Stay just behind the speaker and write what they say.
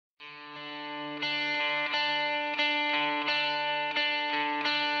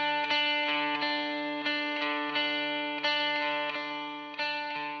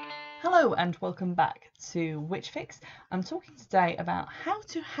Hello and welcome back to Witchfix. I'm talking today about how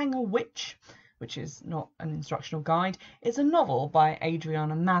to hang a witch, which is not an instructional guide. It's a novel by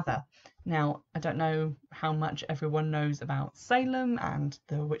Adriana Mather. Now, I don't know how much everyone knows about Salem and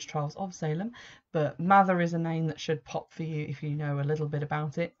the witch trials of Salem, but Mather is a name that should pop for you if you know a little bit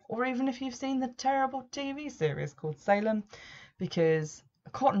about it, or even if you've seen the terrible TV series called Salem, because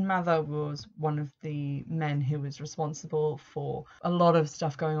Cotton Mather was one of the men who was responsible for a lot of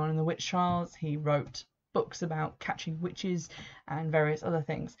stuff going on in the witch trials. He wrote books about catching witches and various other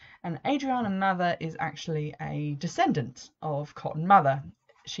things. And Adriana Mather is actually a descendant of Cotton Mather.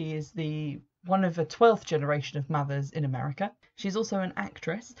 She is one of the 12th generation of Mathers in America. She's also an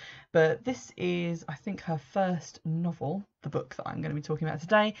actress, but this is, I think, her first novel. The book that I'm going to be talking about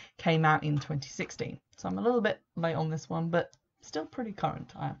today came out in 2016. So I'm a little bit late on this one, but still pretty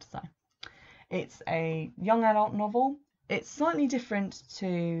current, I have to say. It's a young adult novel. It's slightly different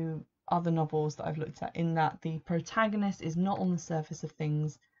to other novels that I've looked at in that the protagonist is not on the surface of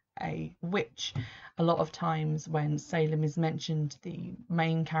things a witch. A lot of times when Salem is mentioned, the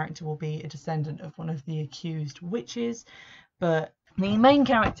main character will be a descendant of one of the accused witches, but the main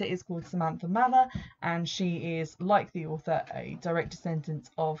character is called Samantha Mather, and she is, like the author, a direct descendant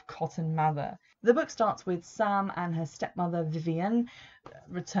of Cotton Mather. The book starts with Sam and her stepmother Vivienne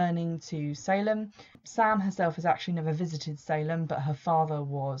returning to Salem. Sam herself has actually never visited Salem, but her father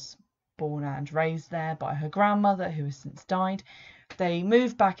was born and raised there by her grandmother, who has since died. They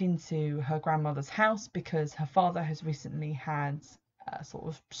move back into her grandmother's house because her father has recently had a sort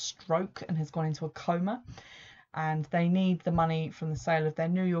of stroke and has gone into a coma, and they need the money from the sale of their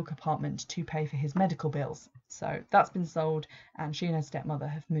New York apartment to pay for his medical bills. So that's been sold, and she and her stepmother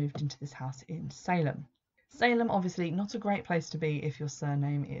have moved into this house in Salem. Salem, obviously not a great place to be if your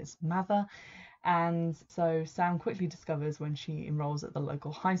surname is Mather, and so Sam quickly discovers when she enrolls at the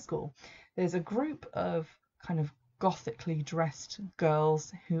local high school, there's a group of kind of gothically dressed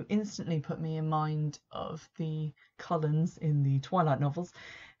girls who instantly put me in mind of the Cullens in the Twilight novels,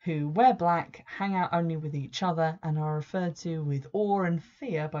 who wear black, hang out only with each other, and are referred to with awe and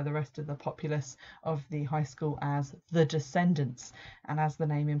fear by the rest of the populace of the high school as the Descendants. And as the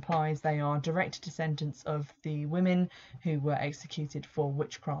name implies, they are direct descendants of the women who were executed for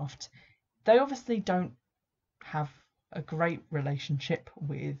witchcraft. They obviously don't have a great relationship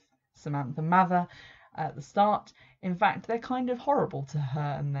with Samantha Mather at the start. In fact, they're kind of horrible to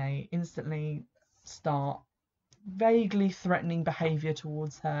her, and they instantly start vaguely threatening behaviour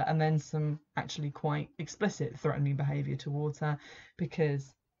towards her, and then some actually quite explicit threatening behaviour towards her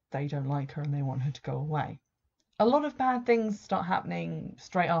because they don't like her and they want her to go away. A lot of bad things start happening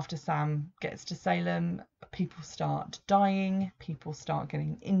straight after Sam gets to Salem. People start dying, people start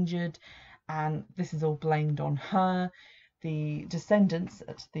getting injured, and this is all blamed on her. The descendants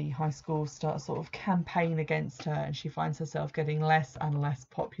at the high school start a sort of campaign against her, and she finds herself getting less and less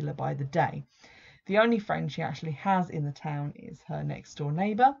popular by the day. The only friend she actually has in the town is her next door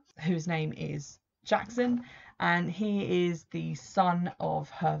neighbour, whose name is Jackson, and he is the son of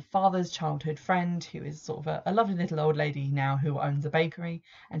her father's childhood friend, who is sort of a lovely little old lady now who owns a bakery,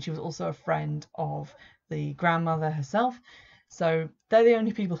 and she was also a friend of the grandmother herself. So they're the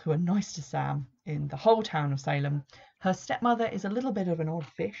only people who are nice to Sam in the whole town of Salem. Her stepmother is a little bit of an odd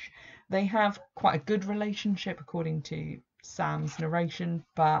fish. They have quite a good relationship according to Sam's narration,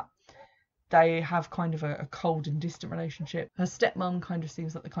 but they have kind of a cold and distant relationship. Her stepmom kind of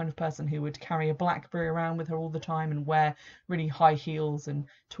seems like the kind of person who would carry a BlackBerry around with her all the time and wear really high heels and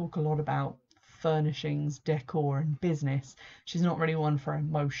talk a lot about furnishings, decor and business. She's not really one for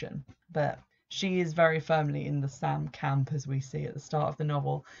emotion, but she is very firmly in the Sam camp, as we see at the start of the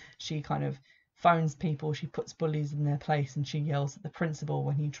novel. She kind of phones people, she puts bullies in their place, and she yells at the principal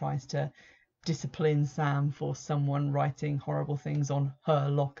when he tries to discipline Sam for someone writing horrible things on her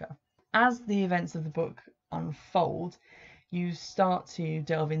locker. As the events of the book unfold, you start to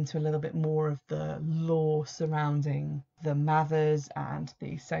delve into a little bit more of the lore surrounding the Mathers and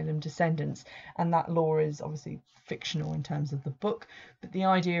the Salem descendants, and that lore is obviously fictional in terms of the book, but the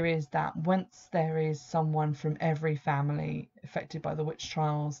idea is that once there is someone from every family affected by the witch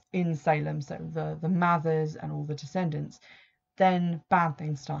trials in Salem, so the Mathers and all the descendants, then bad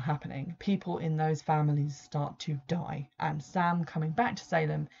things start happening. People in those families start to die, and Sam coming back to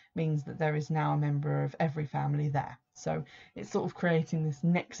Salem means that there is now a member of every family there. So it's sort of creating this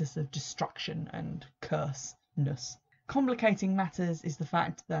nexus of destruction and curse-ness. Complicating matters is the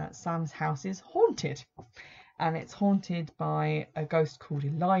fact that Sam's house is haunted, and it's haunted by a ghost called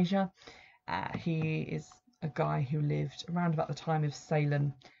Elijah. He is a guy who lived around about the time of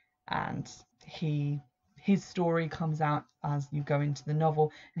Salem, and he his story comes out as you go into the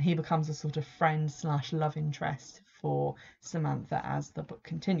novel, and he becomes a sort of friend / love interest for Samantha as the book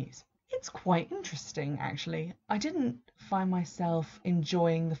continues. It's quite interesting, actually. I didn't find myself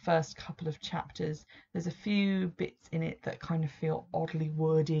enjoying the first couple of chapters. There's a few bits in it that kind of feel oddly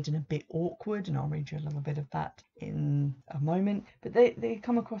worded and a bit awkward, and I'll read you a little bit of that in a moment. But they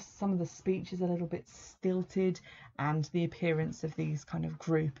come across some of the speeches a little bit stilted, and the appearance of these kind of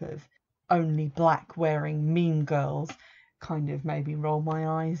group of only black wearing mean girls kind of made me roll my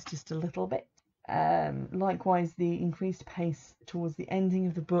eyes just a little bit. Likewise, the increased pace towards the ending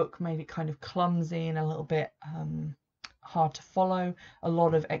of the book made it kind of clumsy and a little bit hard to follow. A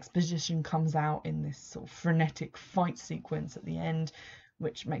lot of exposition comes out in this sort of frenetic fight sequence at the end,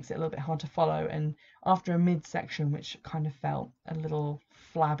 which makes it a little bit hard to follow. And after a midsection, which kind of felt a little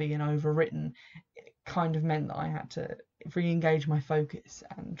flabby and overwritten, it kind of meant that I had to re-engage my focus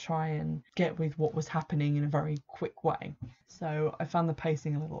and try and get with what was happening in a very quick way. So I found the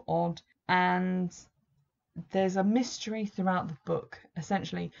pacing a little odd. And there's a mystery throughout the book.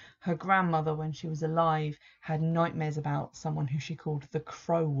 Essentially, her grandmother, when she was alive, had nightmares about someone who she called the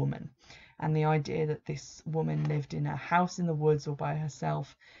Crow Woman, and the idea that this woman lived in a house in the woods or by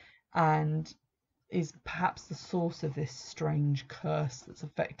herself and is perhaps the source of this strange curse that's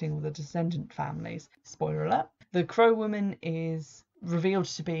affecting all the descendant families. Spoiler alert. The Crow Woman is revealed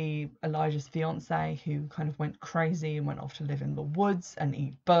to be Elijah's fiance, who kind of went crazy and went off to live in the woods and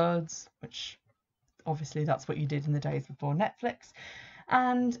eat birds, which obviously that's what you did in the days before Netflix.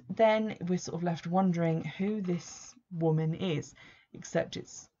 And then we're sort of left wondering who this woman is, except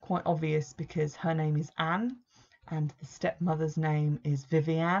it's quite obvious because her name is Anne and the stepmother's name is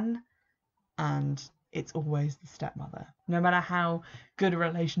Vivienne, and it's always the stepmother. No matter how good a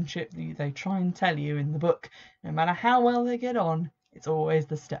relationship they try and tell you in the book, no matter how well they get on, it's always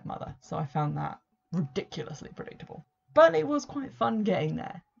the stepmother. So I found that ridiculously predictable. But it was quite fun getting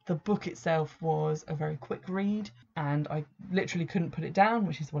there. The book itself was a very quick read, and I literally couldn't put it down,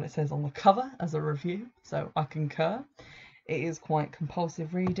 which is what it says on the cover as a review, so I concur. It is quite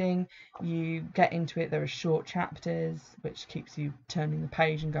compulsive reading. You get into it, there are short chapters, which keeps you turning the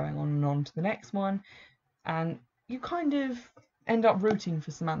page and going on and on to the next one. And you kind of end up rooting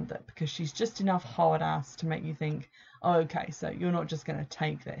for Samantha because she's just enough hard ass to make you think, oh, okay, so you're not just going to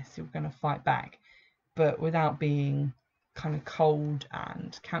take this, you're going to fight back, but without being kind of cold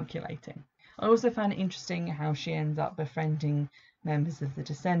and calculating. I also found it interesting how she ends up befriending members of the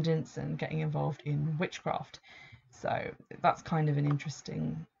descendants and getting involved in witchcraft. So that's kind of an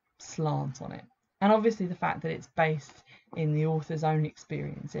interesting slant on it. And obviously the fact that it's based in the author's own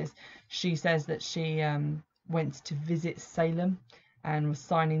experiences. She says that she went to visit Salem and was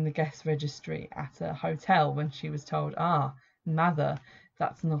signing the guest registry at a hotel when she was told, Mather,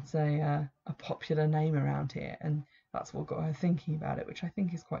 that's not a popular name around here. And that's what got her thinking about it, which I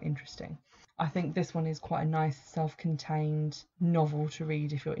think is quite interesting. I think this one is quite a nice self-contained novel to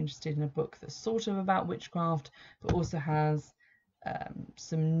read if you're interested in a book that's sort of about witchcraft, but also has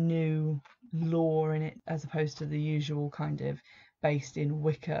some new lore in it, as opposed to the usual kind of based in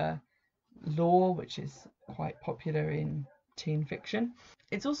Wicca lore, which is quite popular in teen fiction.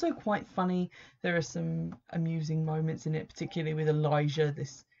 It's also quite funny. There are some amusing moments in it, particularly with Elijah,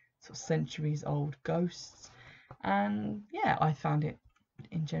 this sort of centuries-old ghost. And yeah, I found it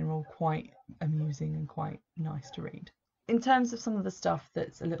in general quite amusing and quite nice to read. In terms of some of the stuff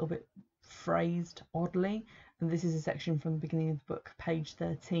that's a little bit phrased oddly, and this is a section from the beginning of the book, page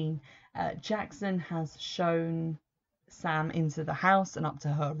 13, Jackson has shown Sam into the house and up to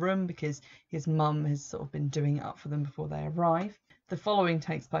her room because his mum has sort of been doing it up for them before they arrive. The following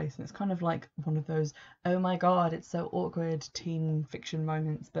takes place, and it's kind of like one of those, oh my god, it's so awkward teen fiction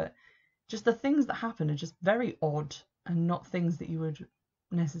moments, but just the things that happen are just very odd and not things that you would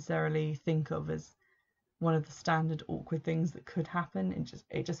necessarily think of as one of the standard awkward things that could happen.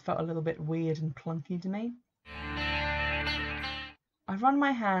 It just felt a little bit weird and clunky to me. I run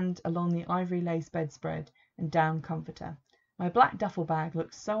my hand along the ivory lace bedspread and down comforter. My black duffel bag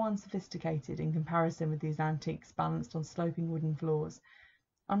looks so unsophisticated in comparison with these antiques balanced on sloping wooden floors.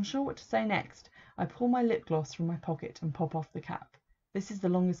 Unsure what to say next, I pull my lip gloss from my pocket and pop off the cap. This is the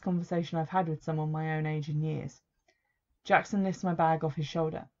longest conversation I've had with someone my own age in years. Jackson lifts my bag off his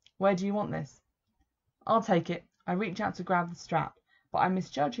shoulder. Where do you want this? I'll take it. I reach out to grab the strap, but I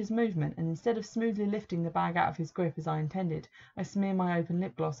misjudge his movement, and instead of smoothly lifting the bag out of his grip as I intended, I smear my open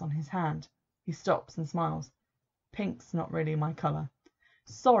lip gloss on his hand. He stops and smiles. Pink's not really my colour.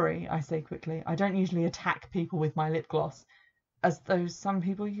 Sorry, I say quickly. I don't usually attack people with my lip gloss. As though some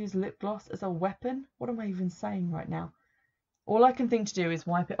people use lip gloss as a weapon? What am I even saying right now? All I can think to do is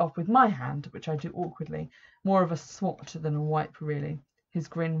wipe it off with my hand, which I do awkwardly, more of a swat than a wipe really. His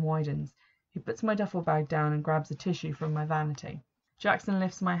grin widens. He puts my duffel bag down and grabs a tissue from my vanity. Jackson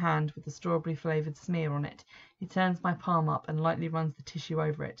lifts my hand with the strawberry-flavoured smear on it. He turns my palm up and lightly runs the tissue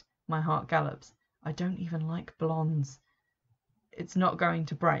over it. My heart gallops. I don't even like blondes. It's not going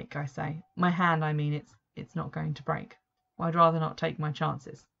to break, I say. My hand, I mean, it's not going to break. Well, I'd rather not take my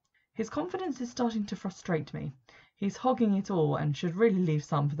chances. His confidence is starting to frustrate me. He's hogging it all and should really leave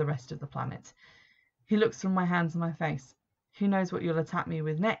some for the rest of the planet. He looks from my hands and my face. Who knows what you'll attack me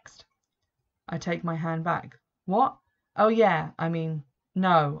with next? I take my hand back. What? Oh yeah,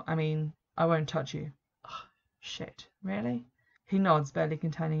 no, I won't touch you. Ugh, shit, really? He nods, barely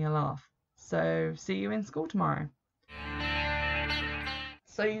containing a laugh. So, see you in school tomorrow.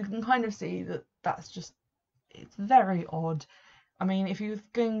 So you can kind of see that it's very odd. I mean, if you're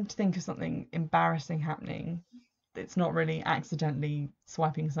going to think of something embarrassing happening, it's not really accidentally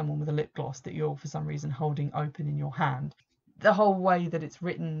swiping someone with a lip gloss that you're for some reason holding open in your hand. The whole way that it's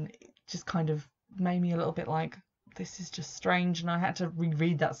written just kind of made me a little bit like, this is just strange, and I had to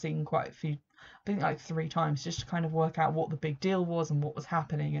reread that scene quite a few, I think like 3 times, just to kind of work out what the big deal was and what was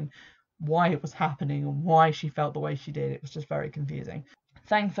happening and why it was happening and why she felt the way she did. It was just very confusing.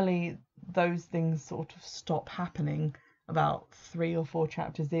 Thankfully, those things sort of stop happening about 3 or 4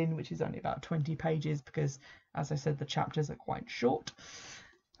 chapters in, which is only about 20 pages because, as I said, the chapters are quite short.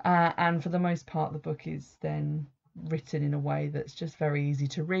 And for the most part, the book is then written in a way that's just very easy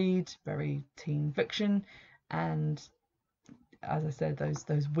to read, very teen fiction, and as I said,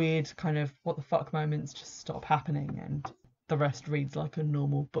 those weird kind of what the fuck moments just stop happening, and the rest reads like a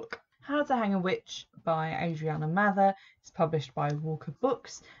normal book. How to Hang a Witch by Adriana Mather. It's published by Walker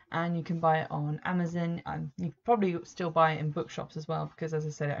Books, and you can buy it on Amazon, and you can probably still buy it in bookshops as well, because as I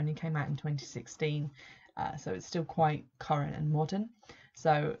said, it only came out in 2016, so it's still quite current and modern.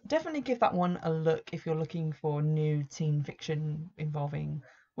 So definitely give that one a look if you're looking for new teen fiction involving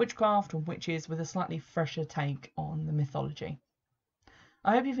witchcraft or witches with a slightly fresher take on the mythology.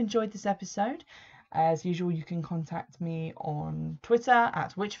 I hope you've enjoyed this episode. As usual, you can contact me on Twitter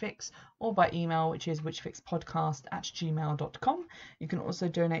at Witchfix or by email, which is witchfixpodcast@gmail.com. You can also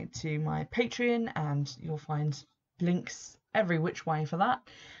donate to my Patreon, and you'll find links every which way for that.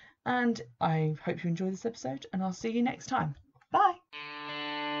 And I hope you enjoyed this episode, and I'll see you next time. Bye!